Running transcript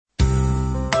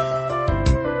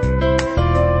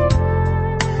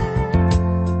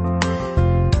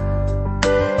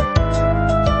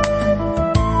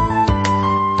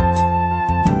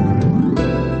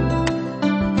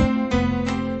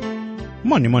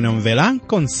Moni omvera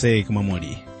konse kumwe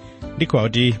muli. Ndikuwa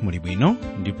kuti muli bwino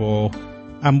ndipo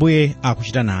Ambuye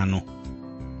akuchita nanu.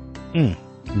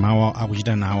 Mawu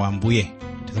akuchita nawo Ambuye.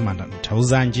 Tizamanda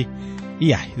nthauzanji.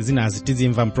 Zinazi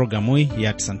tizimva mpulogalamu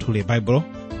ya Tisanthule Bible.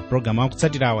 Programu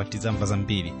akutsatirawa tizamva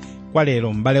zambiri. Kwa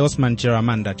lero m'bale Osman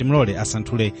Chiramanda timulole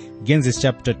asanthule Genesis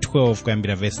chapter 12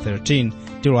 kuyambira verse 13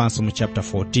 tilowanso mu chapter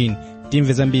 14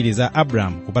 timve zambiri za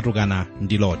Abramu kupatukana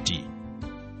ndi Loti.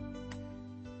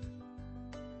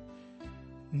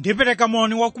 Ndipereka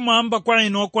moni wakumwamba kwa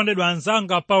inu okondedwa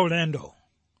anzanga pa ulendo.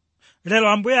 Lero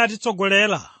Ambuye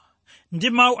atitsogolera ndi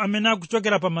mawu amene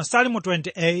akuchokera pa Masalimo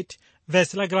 28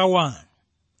 verse lake la 1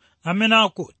 amene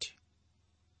akuti: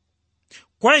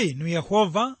 Kwa inu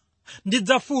Yehova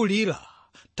ndidzafuwulira,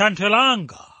 Thanthwe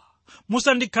langa,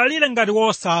 musandikhalire ngati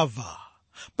wosamva,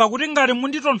 pakuti ngati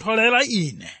munditontholera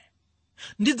ine,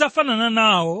 ndidzafanana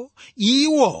nawo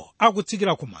iwo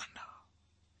akutsikira ku manda.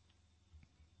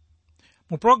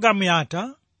 Mu programu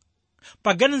yatha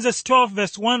pa Genesis 12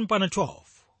 verse 1 pana 12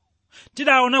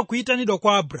 tidaona kuyitanidwa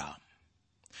kwa Abramu.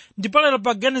 Ndipo lero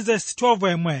pa Genesis 12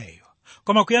 yemweyo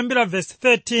koma kuyambira verse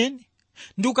 13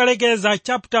 ndi ukalekeza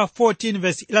chapter 14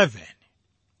 verse 11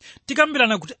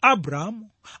 tikambirana kuti Abramu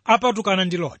apatukana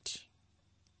ndi Loti.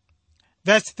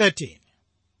 Verse 13: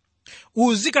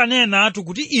 Uzikanena atu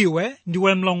kuti iwe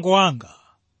ndiwe mlongo wanga,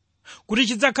 kuti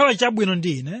chidzakhala chabwino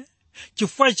ndi ine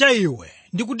chifukwa cha iwe,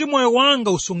 ndi kuti moyo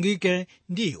wanga usungike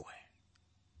ndi iwe.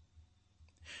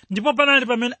 Ndipo panali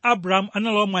pamene Abramu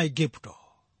analowa mu Igupto.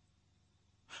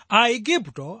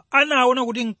 Aigupto anaona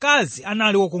kuti mkazi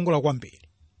anali wokongola kwambiri.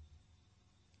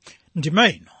 Ndima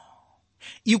ino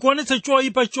ikuonetsa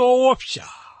choyipa choopsa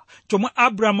chomwe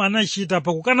Abramu anachita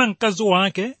pakukana mkazi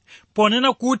wake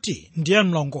ponena kuti ndiye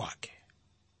mlongo wake.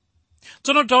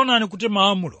 Tsono taonani kuti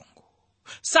mawu a Mulungu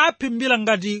saphimbira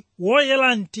ngati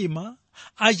woyera mtima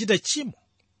achita tchimo.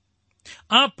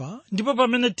 Apa ndipo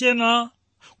pamene tiyenera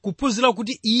kuphunzira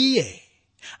kuti iye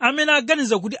amene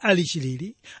aganiza kuti ali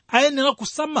chilili ayenera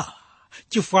kusamala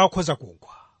chifukwa akhoza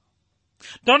kugwa.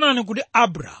 Taonani kuti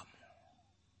Abramu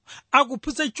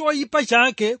akuphunzitsa choyipa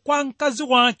chake kwa mkazi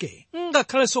wake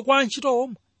ngakhalenso kwa antchito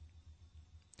omwe.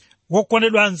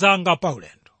 Wokondedwa anzanga pa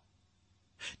ulendo,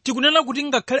 tikunena kuti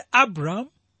ngakhale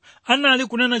Abramu anali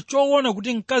kunena choona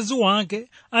kuti mkazi wake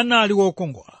anali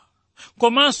wokongola,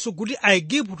 komanso kuti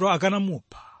Aigupto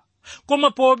akanamupha,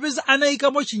 koma popeza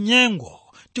anayikamo chinyengo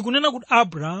tikunena kuti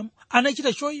Abramu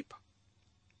anachita choyipa.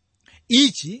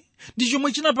 Ichi ndi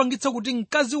chomwe chinapangitsa kuti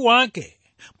mkazi wake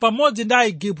pamodzi ndi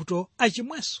Aigupto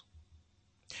achimwenso.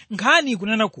 Nkhani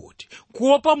ikunena kuti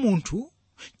kuopa munthu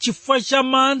chifukwa cha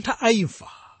mantha a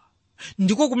imfa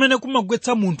ndiko kumene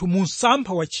kumagwetsa munthu mu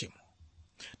msampha wa tchimo.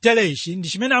 Tere ichi ndi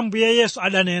chimene Ambuye Yesu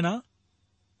adanena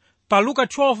pa Luka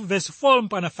 12 verse 4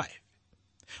 mpaka 5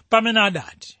 pamene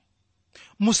adati: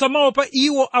 Musamaopa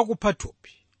iwo akupha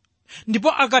thupi,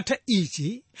 ndipo akatha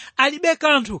ichi alibe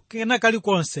kanthu kena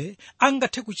kalikonse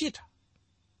angathe kuchita.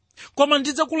 Koma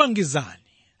ndidzakulangizani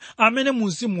amene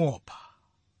muzimuopa.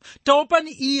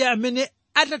 Taopani iye amene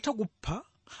atatha kupha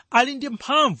ali ndi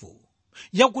mphamvu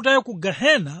yakutaya ku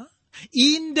Gehena.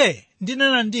 Inde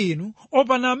ndinena ndi inu,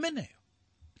 opani ameneyo.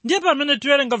 Ndiye pamene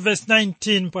tiwerenga verse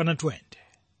 19 pana 20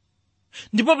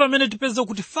 ndipo pamene tipeza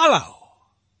kuti Farao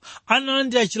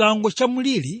analandira chilango cha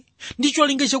mliri ndi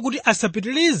cholinga chakuti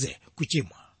asapitirize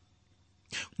kuchimwa.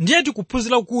 Ndiye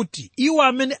tikuphunzira kuti iwo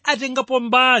amene atengapo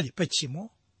mbali pa tchimo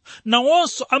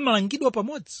nawonso amalangidwa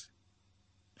pamodzi.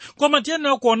 Koma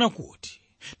tiyenera kuona kuti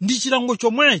ndi chilango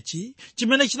chomwechi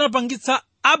chimene chinapangitsa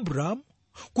Abramu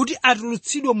kuti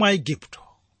atulutsidwe mwa Igupto.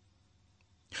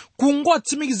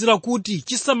 Kungotsimikizira kuti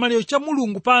chisamaliro cha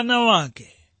Mulungu pa ana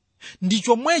wake ndi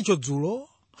chomwecho dzulo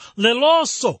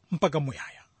lelonso mpaka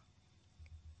muyaya.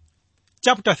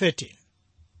 Chapter 13.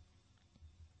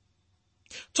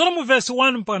 Tsono mu verse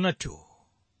 1 mpaka 2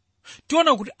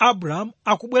 tiona kuti Abramu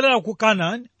akubwerera ku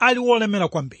Kanaani ali wolemera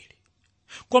kwambiri.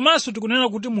 Komanso tikunena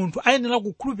kuti munthu ayenera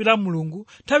kukhulupirira Mulungu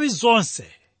nthawi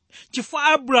zonse, chifukwa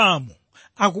Abramu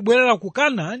akubwerera ku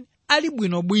Kanaani ali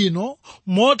bwinobwino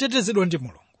motetezedwa ndi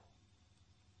Mulungu.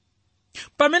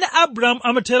 Pamene Abramu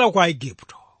amathera ku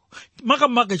Igupto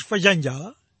makamaka chifukwa cha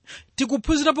njala,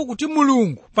 tikuphunzirapo kuti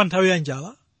Mulungu pa nthawi ya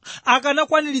njala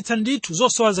akanakwaniritsa ndithu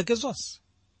zosowa zake zonse.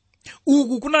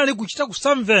 Uku kunali kuchita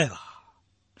kusamvera.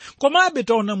 Komabe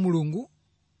taona Mulungu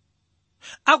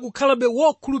akukhalabe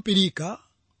wokhulupirika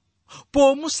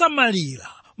pomusamalira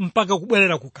mpaka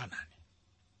kubwerera ku Kanaani.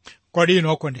 Kodi inu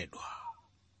okondedwa,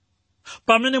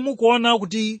 pamene mukuona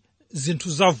kuti zinthu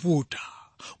zavuta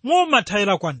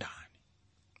mumathayira kwa ndani?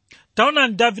 Taona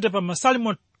Davide pa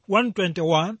Masalimo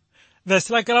 121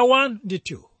 verse lake la 1 ndi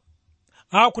 2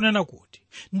 akunena kuti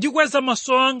ndikweza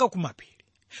maso anga ku mapiri,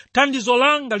 thandizo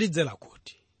langa lidzera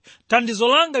kuti. Thandizo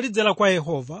langa lidzera kwa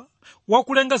Yehova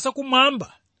wakulenga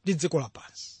zakumwamba ndi dziko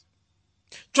lapansi.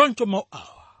 Choncho mawu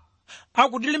awa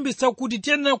akutilimbitsa kuti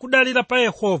tiyenera kudalira pa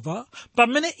Yehova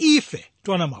pamene ife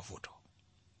tiona mavuto.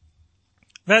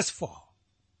 Verse 4.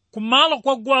 Kumalo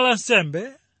kwa guwa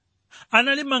lansembe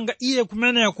analimanga iye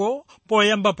kumeneko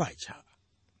poyamba paja.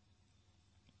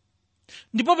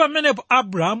 Ndipo pamenepo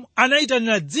Abramu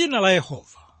anayitanira dzina la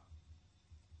Yehova.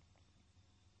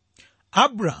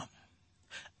 Abramu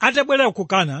atabwerera ku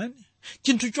Kanaani,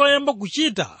 chinthu choyamba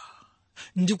kuchita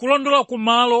ndi kulondola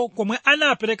kumalo komwe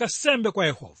anapereka sembe kwa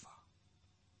Yehova.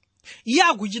 Iye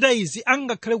akuchita izi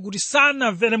angakhale kuti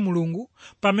sanamvere Mulungu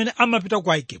pamene amapita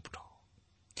ku Igupto.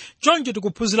 Choncho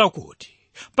tikuphunzira kuti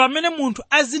pamene munthu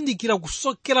azindikira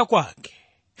kusokera kwake,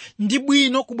 ndi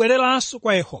bwino kubwereranso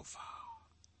kwa Yehova.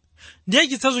 Ndiye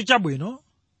chitsanzo chabwino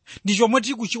ndi chomwe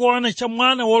tikuchiona cha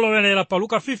mwana wolowerera pa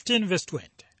Luka 15:20,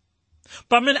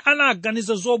 pamene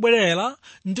anaganiza zobwerera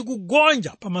ndi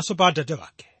kugonja pamaso pa atate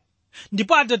wake,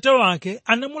 ndipo atate wake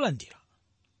anamulandira.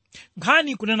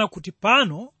 Nkhani kunena kuti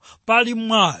pano pali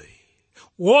mwawi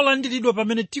wolandiridwa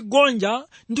pamene tigonja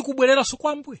ndi kubwereranso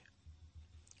kwa Ambuye.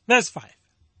 Verse 5.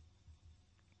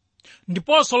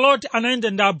 Ndiponso Loti anayenda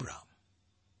ndi Abramu.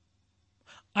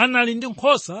 Anali ndi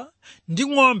nkhosa ndi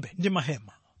ng'ombe ndi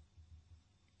mahema.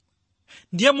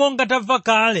 Ndiye monga tamva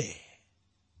kale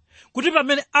kuti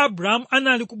pamene Abramu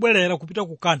anali kubwerera kupita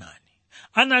ku Kanaani,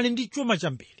 anali ndi chuma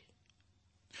chambiri.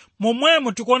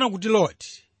 Momwemo tikuona kuti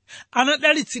Loti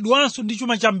anadalitsidwanso ndi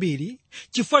chuma chambiri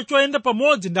chifukwa choyenda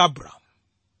pamodzi ndi Abramu.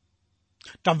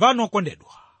 Tamvani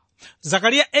okondedwa,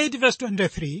 Zakariya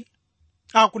 8:23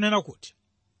 akunena kuti,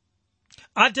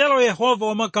 atero Yehova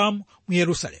wamakamu mu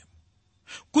Yerusalemu,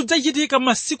 kudzachitika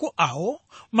masiku awo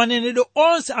manenedwe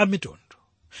onse a mitundu.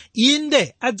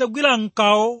 Inde adzagwira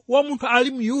mkawo wa munthu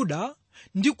ali mu Yuda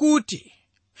ndi kuti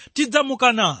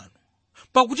tidzamuka nanu,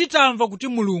 pakuti tamva kuti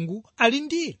Mulungu ali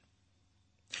ndi inu.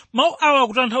 Mawu awa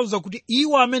akutanthauza kuti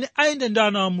iwo amene ayenda ndi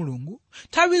ana a Mulungu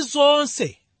nthawi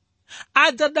zonse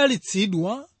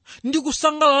adzadalitsidwa ndi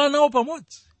kusangalala nawo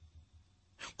pamodzi.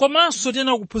 Komanso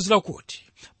tena kuphunzira kuti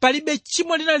palibe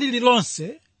chimo lina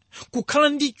lililonse kukhala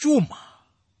ndi chuma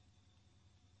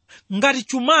ngati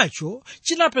chumacho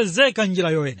chinapezeka njira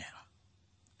yoyenera.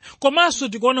 Komanso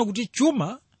tikuona kuti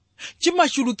chuma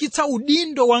chimachulukitsa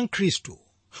udindo wa Mkhristu,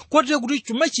 kotero kuti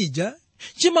chuma chija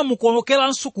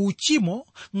chimamukokeranso ku uchimo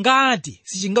ngati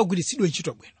sichingagwiritsidwe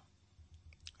ntchito bwino.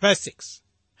 Verse 6.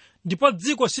 Ndipo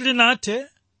dziko silinathe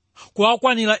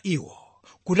kuwakwanira iwo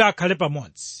kuti akhale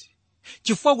pamodzi,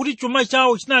 chifukwa kuti chuma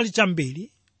chawo chinali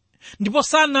chambiri, ndipo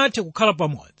sanathe kukhala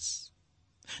pamodzi.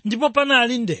 Ndipo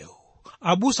panali ndewu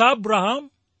abusa a Abrahamu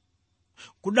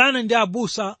kudana ndi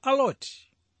abusa a Loti,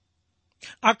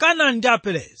 Akanaani ndi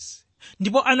Aperezi,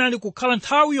 ndipo anali kukhala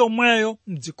nthawi yomweyo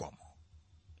m'dzikomo.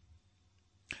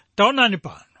 Taonani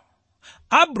pano,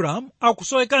 Abramu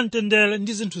akusoweka mtendere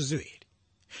ndi zinthu ziwiri.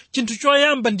 Chinthu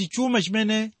choyamba ndi chuma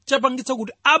chimene chapangitsa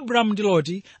kuti Abramu ndi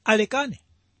Loti alekane.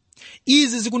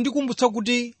 Izi zikundikumbutsa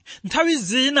kuti nthawi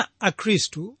zina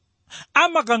Akhristu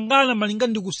amakangana malinga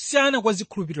ndi kusiyana kwa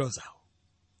zikhulupiriro zawo.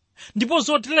 Ndipo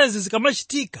zoterezi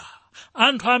zikamachitika,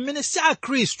 anthu amene si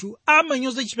Akhristu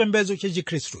amanyoza chipembedzo cha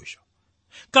Chikhristucho,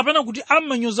 kapena kuti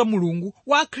amanyoza Mulungu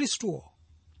wa Akhristuwo.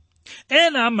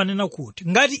 Ena amanena kuti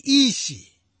ngati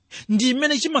ichi ndi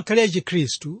imene chimakhalira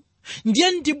Chikhristu,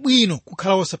 ndiye ndi bwino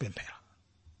kukhala wosapemphera.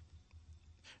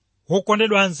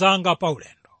 Wokondedwa anzanga pa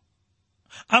ulendo,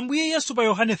 Ambuye Yesu pa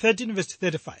Yohane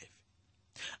 13:35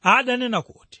 adanena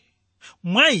kuti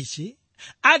mwa ichi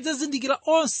adzazindikira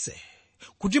onse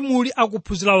kuti muli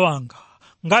akuphunzira wanga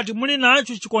ngati muli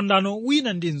nacho chikondano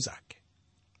wina ndi mnzake.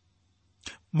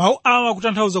 Mawu awa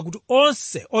akutanthauza kuti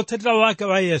onse otsatira wake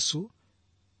wa Yesu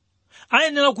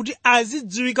ayenera kuti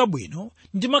azidziwika bwino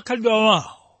ndi makhalidwe awo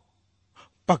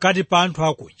pakati pa anthu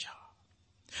akunja.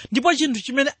 Ndipo chinthu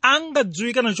chimene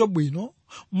angadziwika nacho bwino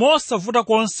mosavuta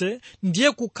konse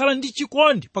ndiye kukhala ndi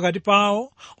chikondi pakati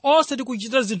pawo, osati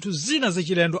kuchita zinthu zina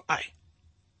zachilendo ayi.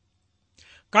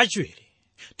 Kachiwiri,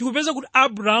 tikupeza kuti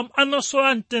Abramu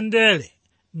anasowa mtendere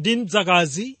ndi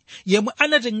mdzakazi yemwe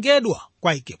anatengedwa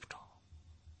kwa Igupto.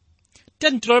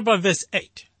 Tilowe pa verse 8.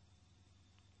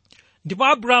 Ndipo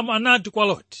Abramu anati kwa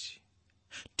Loti,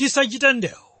 tisachite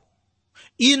ndewu,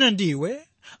 ine ndiwe,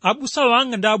 abusa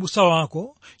wanga ndi abusa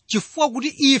wako, chifukwa kuti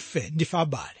ife ndife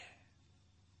abale.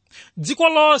 Dziko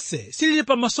lonse silili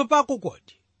pamaso pako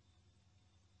kodi?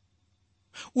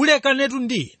 Ulekanetu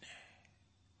ndi ine.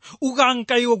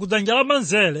 Ukanka iwe kudzanja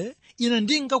lamanzere, ine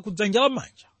ndinka kudzanja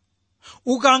lamanja.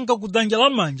 ukanka ku dzanja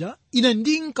lamanja, ine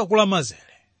ndinka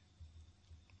kulamanzere.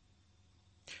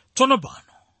 Tsono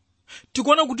pano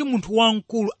tikuona kuti munthu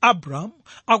wamkulu Abramu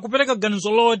akupereka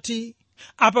ganizo loti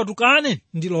apatukane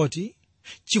ndi Loti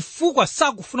chifukwa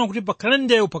sakufuna kuti pakhale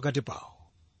ndewu pakati pawo.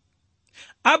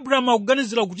 Abramu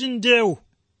akuganizira kuti ndewu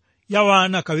ya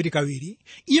wana kawirikawiri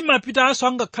imapitanso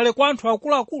angakhale kwa anthu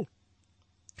akuluakulu.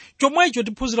 Chomwecho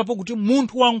tiphunzirapo kuti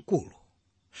munthu wamkulu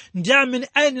ndi amene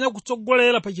ayenera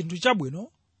kutsogolera pa chinthu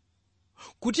chabwino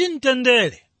kuti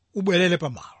mtendere ubwerere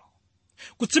pamalo.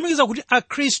 Kutsimikiza kuti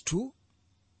akhristu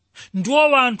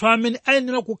ndiwo anthu amene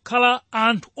ayenera kukhala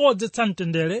anthu odzetsa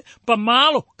mtendere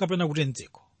pamalo kapena kuti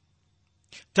mdziko.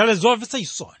 Tale zomvetsa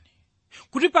chisoni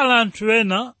kuti pali anthu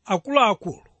ena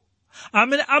akuluakulu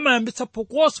amene amayambitsa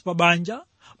phokoso pa banja,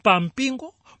 pa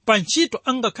mpingo, pa ntchito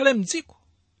angakhale mdziko.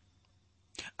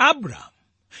 Abramu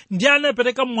ndiye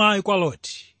anapereka mwayi kwa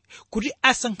Loti kuti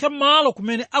asankhe malo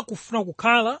kumene akufuna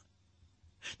kukhala,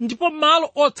 ndipo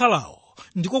malo otsalawo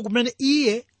ndiko kumene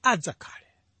iye adzakhale.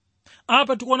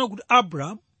 Apa tikuona kuti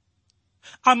Abramu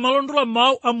amalondola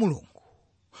mawu a Mulungu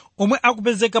omwe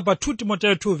akupezeka pa 2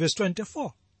 Timoteyo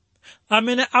 2:24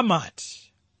 amene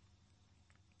amati,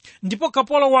 ndipo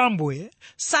kapolo wa Ambuye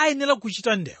sayenera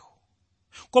kuchita ndewu,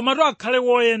 komatu akhale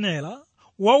woyenera,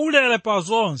 waulere pa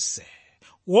zonse,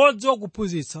 wodziwa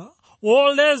kuphunzitsa,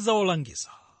 woleza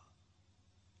olangiza.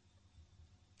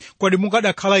 Kodi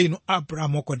mukadakhala inu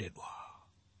Abramu okondedwa,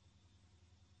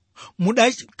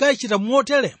 mudakachita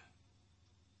motere?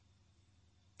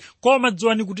 Koma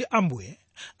dziwani kuti Ambuye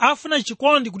afuna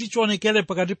chikondi kuti chionekere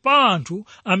pakati pa anthu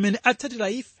amene atsatira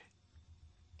ife.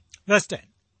 Verse 10.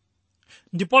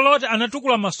 Ndipo Loti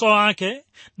anatukula maso ake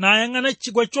nayang'ana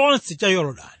chigwa chonse cha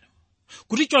Yorodani,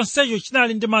 kuti chonsecho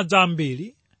chinali ndi madzi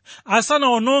ambiri,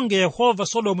 asanawononge Yehova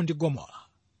Sodomu ndi Gomora,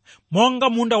 monga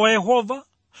munda wa Yehova,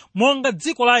 monga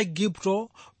dziko la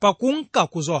Igupto pakunka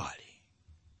ku Zoari.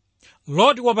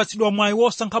 Loti wapatsidwa mwayi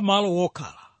wosankha malo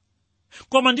wokhala.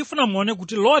 Koma ndifuna muone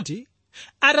kuti Loti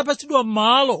atapatsidwa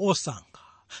malo osankha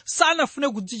sanafune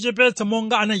kudzichepetsa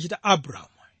monga anachita Abramu.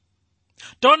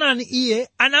 Taonani, iye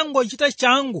anangochita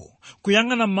changu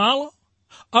kuyang'ana malo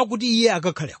akuti iye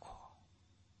akakhaleko.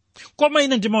 Koma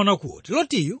ine ndimaona kuti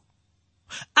Lotiyu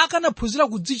akanaphunzira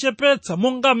kudzichepetsa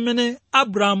monga mmene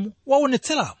Abramu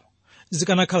waonetseramo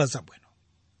zikanakhala zabwino.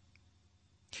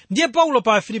 Ndiye Paulo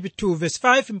pa Filipi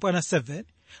 2:5-7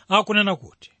 akunena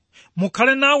kuti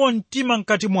mukhale nawo mtima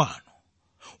mkati mwanu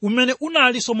umene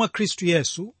unalinso mwa Khristu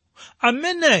Yesu,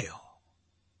 ameneyo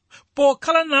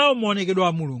pokhala nawo maonekedwe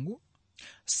a Mulungu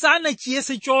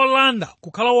sanachiyese cholanda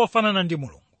kukhala wofanana ndi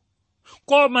Mulungu,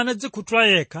 koma anadzikhuthula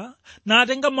yekha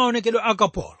natenga maonekedwe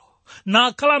akapolo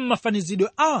nakhala m'mafanizidwe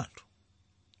a anthu.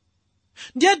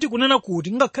 Ndiye tikunena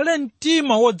kuti ngakhale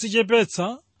mtima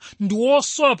wodzichepetsa ndi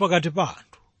wosowa pakati pa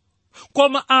anthu,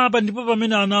 koma apa ndipo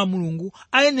pamene ana a Mulungu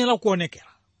ayenera kuonekera.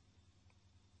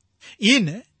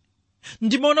 Ine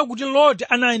ndimaona kuti Loti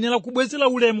anayenera kubwezera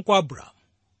ulemu kwa Abramu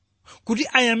kuti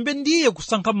ayambe ndiye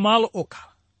kusankha malo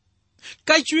okhala.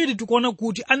 Kachiwiri tikuona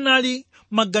kuti anali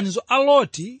maganizo a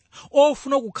Loti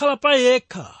ofuna kukhala pa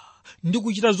yekha ndi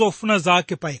kuchita zofuna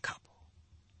zake pa yekhapo.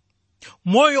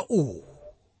 Moyo uwu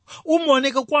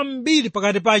umaoneka kwambiri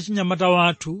pakati pa achinyamata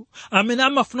wathu amene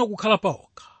amafuna kukhala pa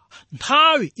okha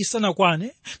nthawi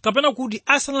isanakwane kapena kuti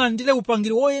asanalandire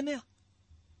upangiri woyenera.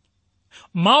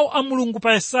 Mawu a Mulungu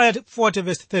pa Yesaya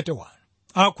 40:31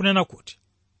 akunena kuti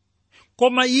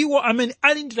koma iwo amene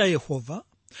alindira Yehova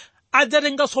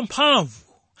adzatenganso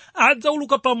mphamvu,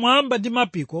 adzauluka pamwamba ndi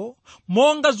mapiko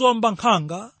monga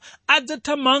zombankhanga,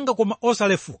 adzathamanga koma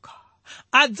osalefuka,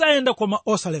 adzayenda koma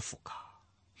osalefuka.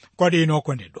 Kodi inu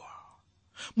okondedwa,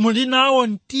 muli nawo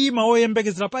mtima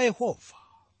woyembekezera pa Yehova?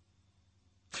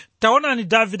 Taonani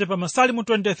Davide pa Masalimo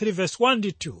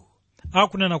 23:1-2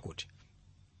 akunena kuti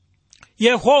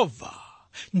Yehova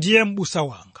ndiye m'busa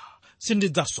wanga,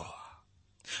 sindidzasowa.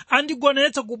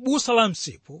 Andigonetsa ku busa la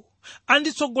msipu,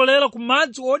 anditsogolera ku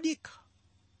madzi odika.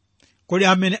 Kodi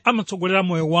amene amatsogolera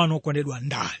moyo wanu okondedwa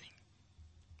ndani?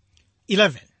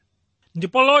 11.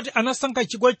 Ndipo Loti anasankha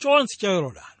chigwa chonse cha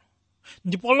Yorodani.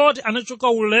 Ndipo Loti anachoka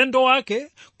ulendo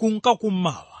wake kunka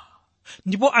kummawa,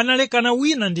 ndipo analekana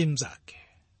wina ndi mnzake.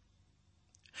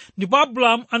 Ndipo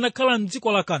Abramu anakhala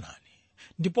m'dziko la Kanaani.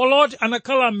 Ndipo Loti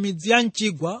anakhala m'midzi ya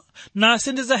mchigwa na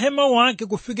asendeza hema wake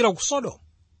kufikira ku Sodomu.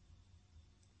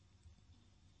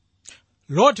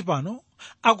 Loti pano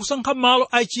akusankha malo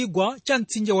a chigwa cha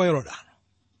mtsinje wa Yorodani.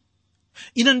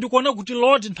 Ine ndikuona kuti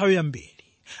Loti nthawi yambiri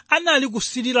anali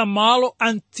kusilira malo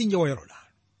a mtsinje wa Yorodani.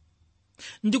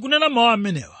 Ndikunena mawu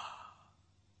amenewa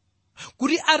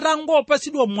kuti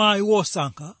atangopatsidwa mwayi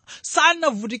wosankha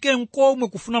sanavutike n'komwe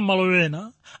kufuna malo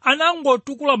ena,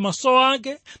 anangotukula maso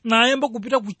ake nayamba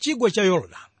kupita ku chigwa cha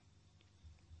Yorodani.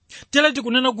 Tere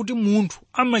tikunena kuti munthu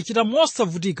amachita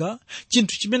mosavutika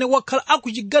chinthu chimene wakhala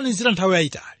akuchiganizira nthawi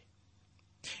yayitali.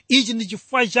 Ichi ndi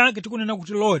chifukwa chake tikunena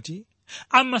kuti Loti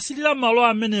amasilira malo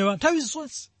amenewa nthawi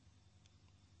zonse.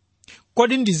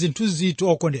 Kodi ndi zinthu ziti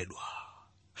okondedwa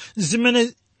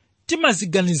zimene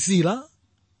timaziganizira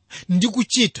ndi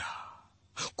kuchita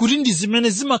kuti ndi zimene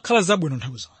zimakhala zabwino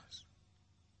nthawi zonse?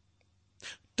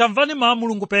 Tamvani mawu a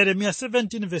Mulungu pa Yeremiya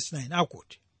 17:9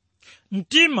 akuti,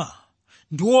 mtima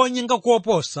ndi wonyenga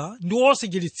kuoposa ndi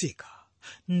wosachiritsika,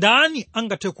 ndani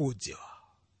angathe kuudziwa?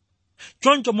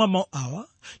 Choncho mwa mawu awa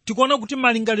tikuona kuti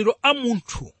malingaliro a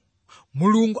munthu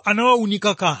Mulungu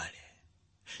anawawunika kale,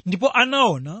 ndipo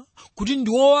anaona kuti ndi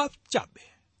wowachabe.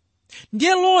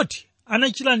 Ndiye Loti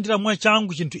anachilandira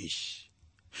mwachangu chinthu ichi,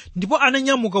 ndipo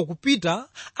ananyamuka kupita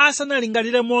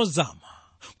asanalingalire mozama,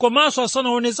 komanso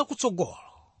asanaoneza kutsogolo.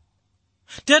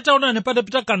 Taonani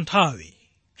patapita kanthawi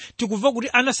tikumva kuti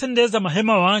anasendeza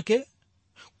mahema wake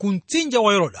ku mtsinje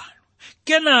wa Yorodani,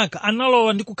 kenaka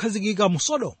analowa ndi kukhazikika mu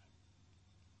Sodomu.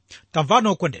 Tamvani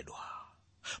okondedwa,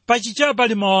 pachichewa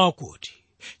pali mawu akuti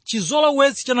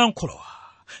chizolowezi chanankholewa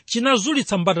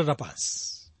chinazulitsa mbatata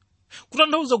pansi,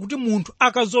 kutanthauza kuti munthu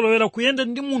akazolowera kuyenda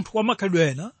ndi munthu wamakhalidwe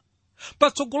ena,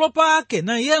 patsogolo pake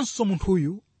nayenso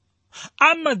munthuyu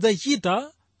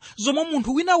amadzachita zomwe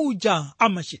munthu wina uja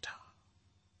amachita.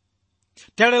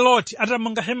 Tere Loti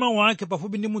atamanga hema wake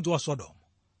pafupi ndi mudzi wa Sodomu,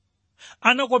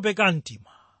 anakopeka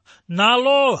mtima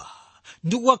nalowa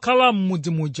ndi kukakhala m'mudzi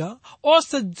muja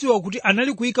osadziwa kuti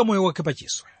anali kuyika moyo wake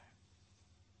pachiswe.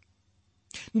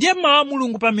 Ndiye mawu a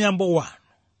Mulungu pa Miyambo 1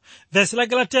 verse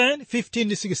lake la 10,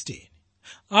 15-16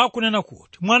 akunena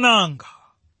kuti, mwananga,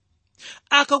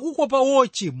 akakukopa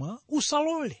wochimwa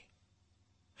usalole.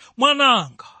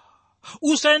 Mwananga,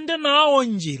 usayende nawo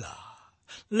njira,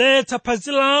 letsa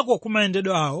phazi lako ku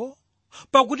mayendedwe awo,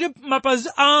 pakuti mapazi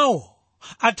awo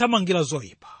athamangira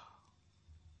zoyipa.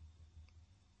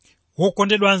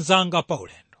 Wokondedwa anzanga pa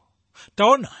ulendo,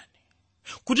 taonani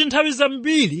kuti nthawi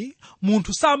zambiri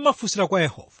munthu samafunsira kwa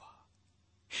Yehova,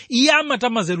 iye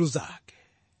amatama nzeru zake.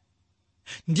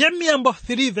 Ndiye Miyambo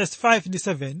 3 verse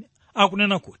 5-7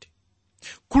 akunena kuti,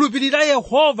 khulupirira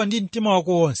Yehova ndi mtima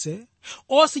wako wonse,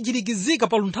 osachirikizika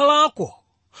pa luntha lako,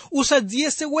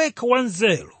 usadziyese wekha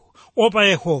wanzeru opa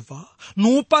Yehova,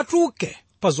 nupatuke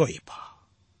pa zoyipa.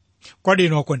 Kodi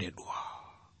inu okondedwa,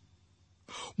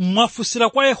 mwafunsira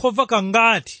kwa Yehova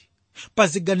kangati pa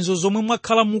ziganizo zomwe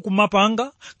mwakhala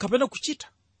mukumapanga kapena kuchita?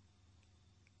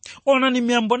 Onani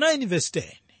Miyambo 9 verse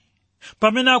 10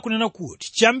 pamene akunena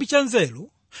kuti chiyambi cha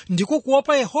nzeru ndiko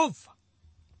kuopa Yehova.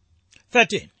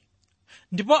 13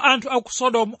 Ndipo anthu a ku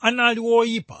Sodomu anali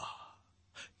woyipa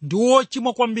ndi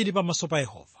wochimwa kwambiri pamaso pa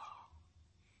Yehova.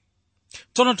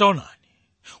 Tsono taonani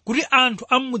kuti anthu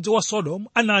a mudzi wa Sodomu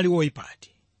anali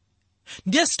woyipati.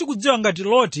 Ndiye sitikudziwa ngati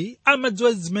Loti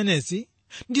amadziwa zimenezi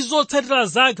ndi zotsatira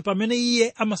zake pamene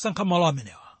iye amasankha malo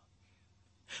amenewa.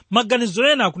 Maganizo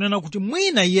ena akunena kuti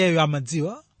mwina iyeyo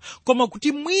amadziwa, koma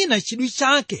kuti mwina chidwi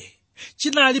chake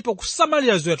chinali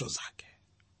pakusamalira ziweto zake.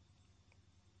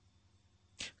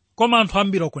 Koma anthu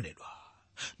ambiri okondedwa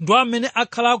ndo amene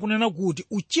akhala akunena kuti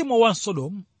uchimo wa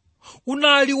Sodomu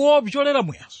unali wopyolera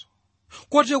muyeso,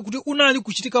 kotero kuti unali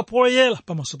kuchitika poyera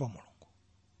pamaso pa Mulungu.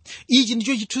 Ichi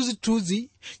ndicho chithunzithunzi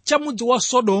cha mudzi wa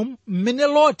Sodomu mmene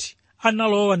Loti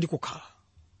analowa ndi kukhala.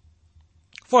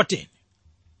 14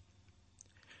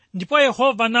 Ndipo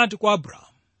Yehova anati kwa Abramu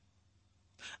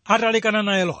atalekana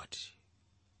naye Loti,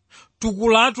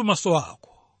 tukulatu maso ako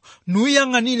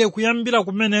nuyang'anire kuyambira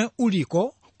kumene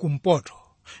uliko kumpoto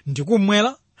ndi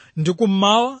kumwera ndi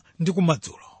kummawa ndi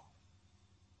kumadzulo.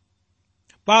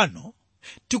 Pano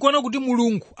tikuona kuti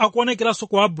Mulungu akuonekeranso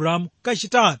kwa Abramu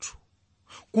kachitatu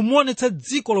kumuonetsa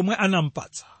dziko lomwe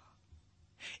anampatsa.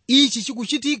 Ichi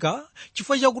chikuchitika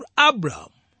chifukwa chakuti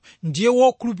Abramu ndiye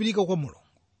wokhulupirika kwa Mulungu.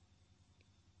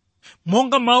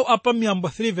 Monga mawu apa Miyambo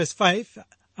 3 verse 5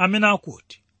 amene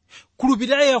akuti,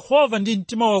 khulupirira Yehova ndi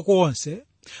mtima wako wonse,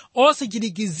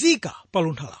 osachirikizika pa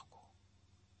luntha lako.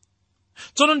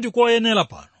 Tsono ndikoyenera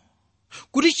pano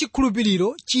kuti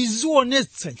chikhulupiriro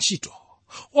chizionetsa ntchito,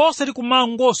 osati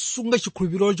kumangosunga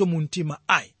chikhulupirocho mu mtima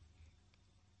ayi.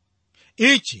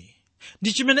 Ichi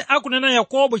ndi chimene akunena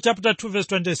Yakobo chapter 2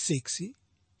 verse 26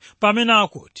 pamene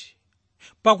akuti,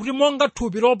 pakuti monga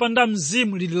thupi lopanda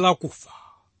mzimu lili lakufa,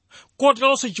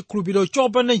 koteronso chikhulupiriro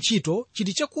chopanda ntchito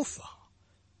chili chakufa.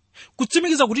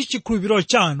 Kutsimikiza kuti chikhulupiriro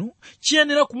chanu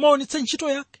chiyenera kumaonetsa ntchito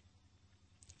yake.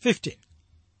 15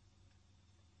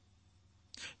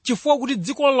 chifukwa kuti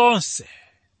dziko lonse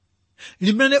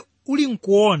limene uli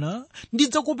nkuona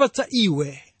ndidzakupatsa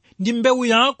iwe ndi mbewu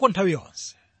yako nthawi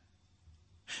yonse,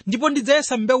 ndipo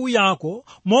ndidzayesa mbewu yako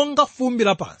monga fumbi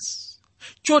lapansi,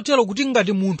 chotero kuti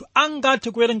ngati munthu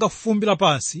angathe kuwerenga fumbi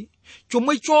lapansi,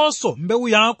 chomwechonso mbewu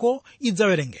yako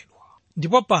idzawerengedwa.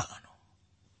 Ndipo pano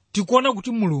tikuona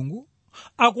kuti Mulungu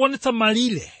akuonetsa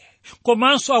malire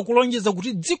komanso akulonjeza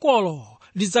kuti dzikolo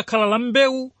lidzakhala la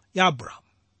mbewu ya Abramu.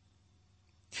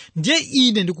 Ndiye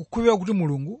ine ndikukhulupirira kuti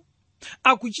Mulungu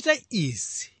akuchita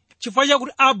izi chifukwa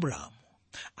chakuti Abramu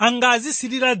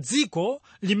angazisirira dziko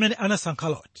limene anasankha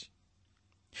Loti.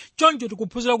 Choncho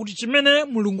tikuphunzira kuti chimene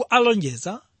Mulungu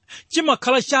alonjeza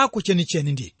chimakhala chako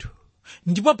chenicheni ndithu,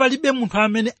 ndipo palibe munthu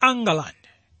amene angalande.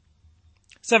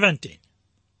 17.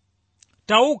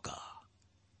 Tauka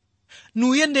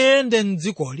nuyendeyende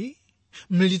mdzikoli,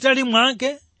 mlitali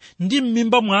mwake ndi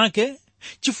m'mimba mwake,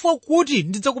 chifukwa kuti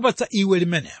ndidzakupatsa iwe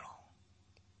limenelo.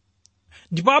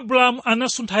 Ndipo Abramu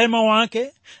anasuntha hema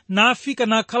wake nafika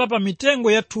nakhala pa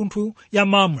mitengo ya thunthu ya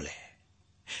Mamre,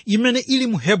 imene ili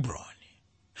mu Hebroni,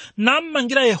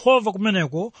 nammangira Yehova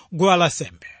kumeneko guwa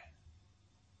lansembe.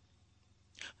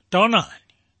 Taonani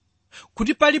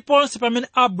kuti paliponse pamene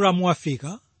Abramu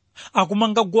wafika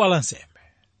akumanga guwa lansembe.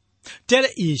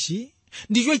 Tere ichi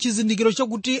ndicho chizindikiro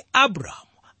chakuti Abramu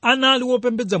anali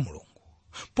wopembedza Mulungu,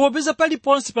 popeza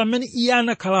paliponse pamene iye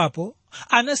anakhalapo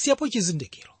anasiyapo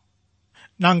chizindikiro.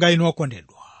 Nanga inu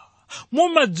okondedwa,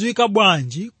 mumadziwika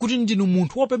bwanji kuti ndinu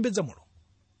munthu wopembedza Mulungu?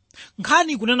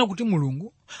 Nkhani kunena kuti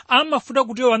Mulungu amafuna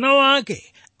kuti wana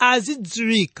wake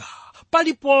azidziwika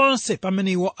paliponse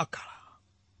pamene iwo akhala.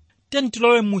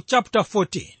 Tilowe mu chapter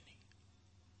 14.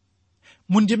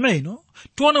 Mundime ino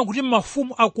tiona kuti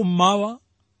mafumu akummawa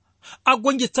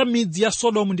agonjetsa midzi ya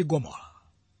Sodomu ndi Gomora,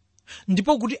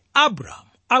 ndipo kuti Abramu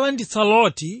alanditsa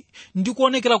Loti ndi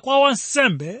kuonekera kwa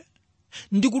wansembe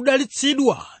ndi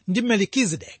kudalitsidwa ndi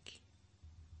Melikizedeki.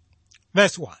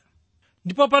 Verse 1.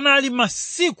 Ndipo panali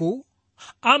masiku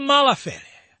a Malafele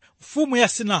mfumu ya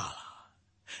Sinara,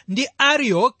 ndi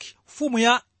Arioki mfumu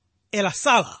ya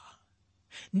Elasala,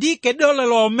 ndi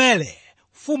Kedorlaomere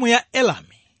mfumu ya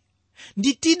Elami,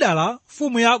 ndi Tidala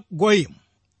mfumu ya Goimu.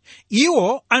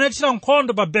 Iwo anathira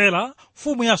nkhondo pa Bela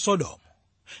mfumu ya Sodomu,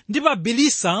 ndi pa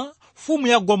Bilisa mfumu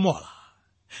ya Gomora,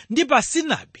 ndi pa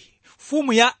Sinabi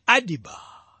mfumu ya Adiba,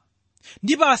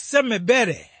 ndi pa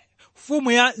Semebere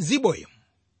mfumu ya Ziboimu,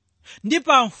 ndi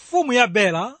pa mfumu ya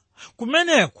Bela.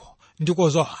 Kumeneko ndiko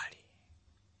Zohari.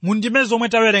 Mundime zomwe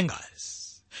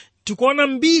tawerengazi tikuona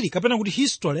mbiri kapena kuti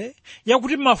history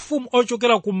yakuti mafumu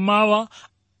ochokera kummawa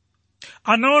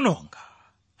anaononga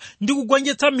ndi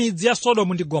kugonjetsa midzi ya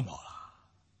Sodomu ndi Gomora.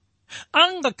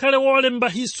 Angakhale wolemba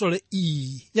history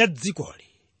iyi ya dzikoli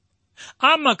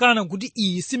amakana kuti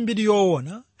iyi si mbiri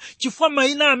yoona, chifukwa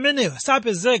mayina amenewa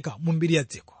sapezeka mu mbiri ya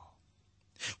dziko.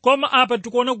 Koma apa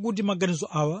tikuona kuti maganizo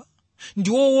awa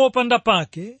ndiwo wopanda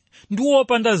pake ndi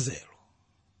wopanda zelo,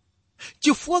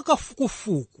 chifukwa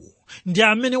kafukufuku ndi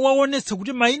amene waonetsa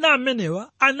kuti mayina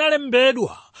amenewa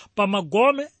analembedwa pa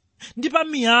magome ndi pa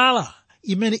miyala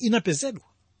imene inapezedwa.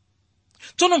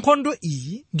 Tsono nkhondo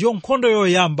iyi ndiyo nkhondo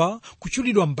yoyamba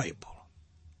kutchulidwa m'Baibulo.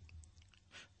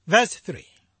 Verse 3.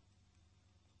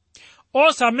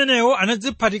 Onse amenewo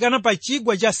anadziphatikana pa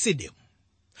chigwa cha Sidimu,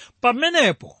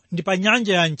 pamenepo ndi pa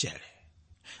nyanja ya Mchere.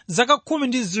 Zaka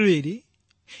 12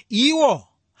 iwo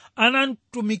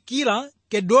anatumikira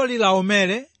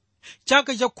Kedorlaomere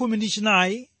chaka cha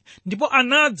 14, ndipo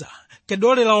anadza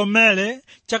Kedorlaomere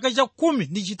chaka cha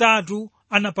 13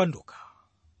 anapanduka.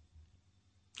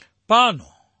 Pano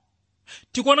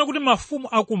tikuona kuti mafumu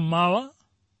akummawa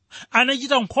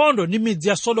anachita nkhondo ndi midzi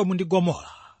ya Sodomu ndi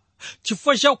Gomora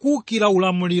chifukwa cha kuwukira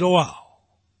ulamuliro wawo.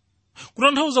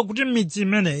 Kutanthauza kuti midzi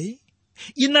imeneyi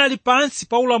inali pansi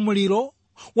pa ulamuliro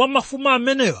wa mafumu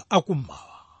amenewa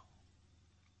akummawa.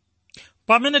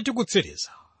 Pamene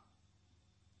tikutsiriza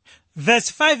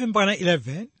verse 5 mpaka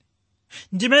 11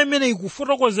 ndime imene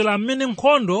ikufotokozera amene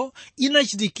nkhondo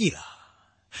inachitikira,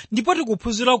 ndipo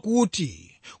tikuphunzira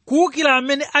kuti kuwukira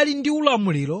amene ali ndi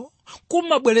ulamuliro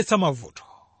kumabweretsa mavuto.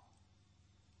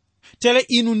 Tere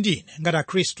inu ndine ngati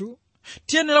Akhristu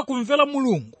tiyenera kumvera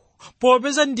Mulungu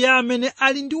popeza ndiye amene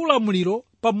ali ndi ulamuliro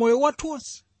pa moyo wathu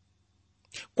wonse.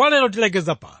 Kwa lero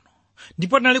tilekeza pano,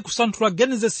 ndipo nali kusanthula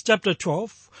Genesis chapter 12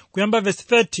 kuyamba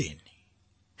verse 13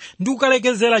 ndi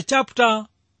kukalekezera chapter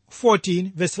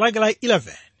 14 verse lake la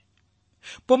 11,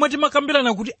 pomwe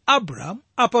timakambirana kuti Abramu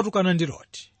apatukana ndi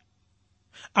Loti.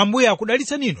 Ambuye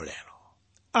akudalitseni inu lero.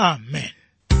 Amen.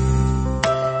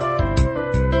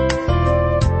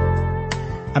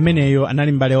 Ameneyo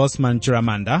anali mbale Osman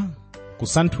Chiramanda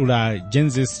kusanthula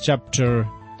Genesis chapter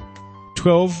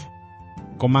 12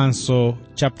 komanso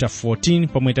chapter 14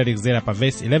 pomwe talekezera pa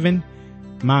verse 11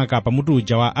 maka pamutu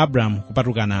uja wa Abramu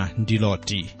kupatukana ndi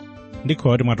Loti.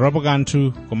 Ndikhulupirira kuti mwatolapo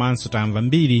kanthu komanso tamva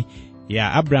mbiri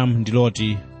ya Abramu ndi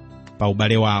Loti pa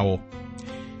ubale wawo.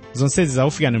 Zonsezi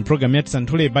zaufikani mpulogalamu ya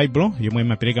Tisanthule Baibulo yomwe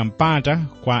imapereka mpata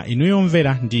kwa inuyo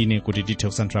omvera ndi ine kuti tithe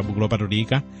kusanthula buku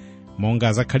lopatulika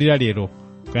monga zakhalira lero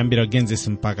kuyambira Genesis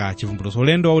mpaka Chivumbulutso.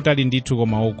 Ulendo wautali ndithu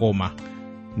koma wokoma,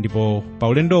 ndipo pa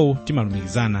ulendowu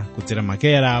timalumikizana kudzera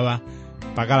makeyala awa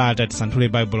pakalata Tisanthule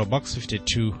Baibulo box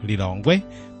 52 Lilongwe,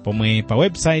 pomwe pa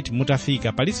website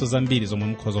mutafika palinso zambiri zomwe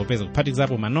mukhoza kupeza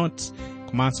kuphatikizapo ma notes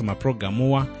komanso ma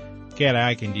programuwa. Keyala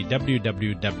yake ndi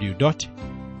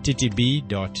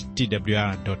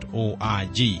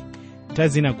www.ttb.twr.org.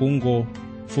 tazina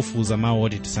kungofufuza mawu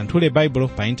oti Tisanthule Baibulo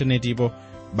pa intanetipo,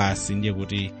 basi ndiye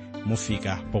kuti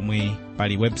mufika pomwe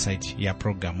pali website ya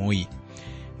programuyi.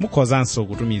 Mukhozanso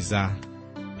kutumiza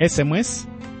SMS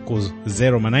ku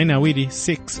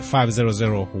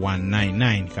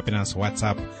 0manayinawiri6500 kapenanso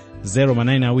WhatsApp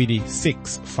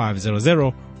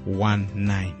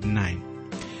 0manayinawiri6500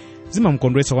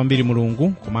 zimamukondweretsa kwambiri Mulungu,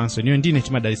 komanso niyo ndine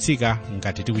timadalitsika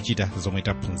ngati tikuchita zomwe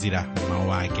taphunzira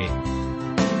mawu ake.